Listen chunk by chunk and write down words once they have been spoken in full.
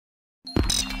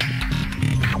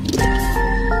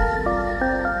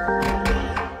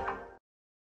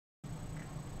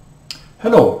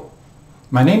Hello,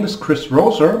 my name is Chris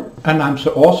Roser and I'm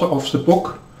the author of the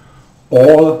book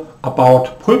All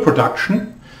About Pull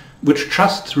Production, which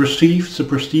just received the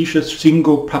prestigious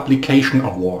Single Publication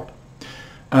Award.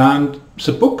 And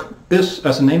the book is,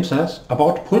 as the name says,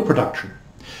 about pull production.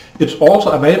 It's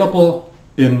also available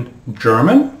in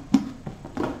German,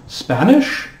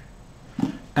 Spanish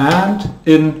and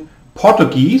in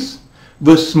Portuguese,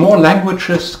 with more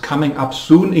languages coming up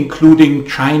soon, including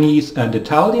Chinese and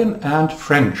Italian and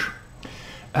French.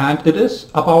 And it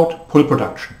is about pull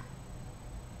production.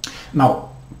 Now,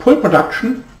 pull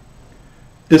production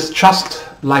is just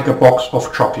like a box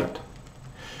of chocolate.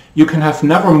 You can have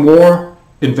never more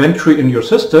inventory in your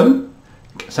system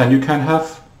than you can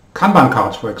have Kanban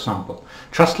cards, for example.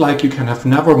 Just like you can have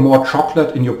never more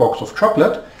chocolate in your box of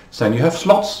chocolate than you have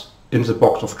slots in the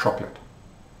box of chocolate.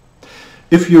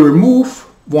 If you remove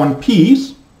one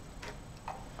piece,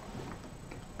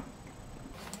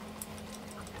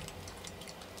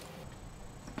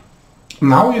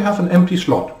 now you have an empty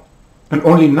slot, and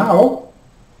only now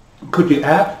could you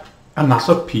add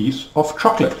another piece of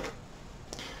chocolate,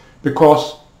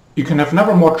 because you can have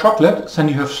never more chocolate than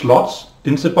you have slots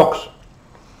in the box.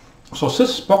 So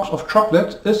this box of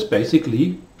chocolate is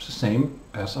basically the same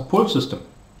as a pull system.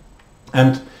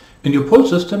 And in your pull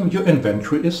system, your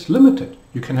inventory is limited.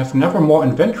 You can have never more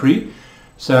inventory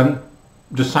than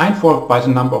designed for by the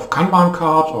number of Kanban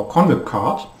cards or Convip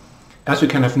cards, as you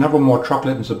can have never more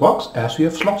chocolate in the box as you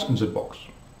have slots in the box.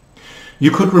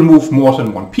 You could remove more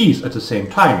than one piece at the same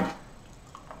time.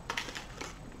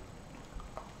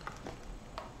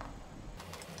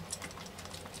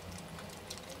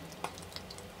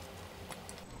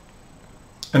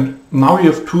 And now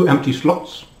you have two empty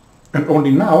slots, and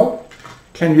only now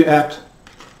can you add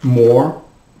more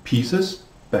pieces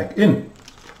back in,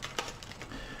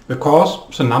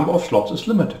 because the number of slots is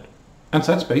limited. And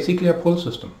that's basically a pull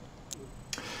system.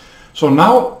 So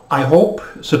now I hope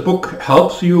the book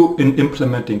helps you in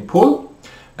implementing pull.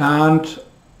 And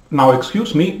now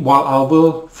excuse me while I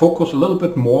will focus a little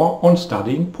bit more on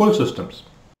studying pull systems.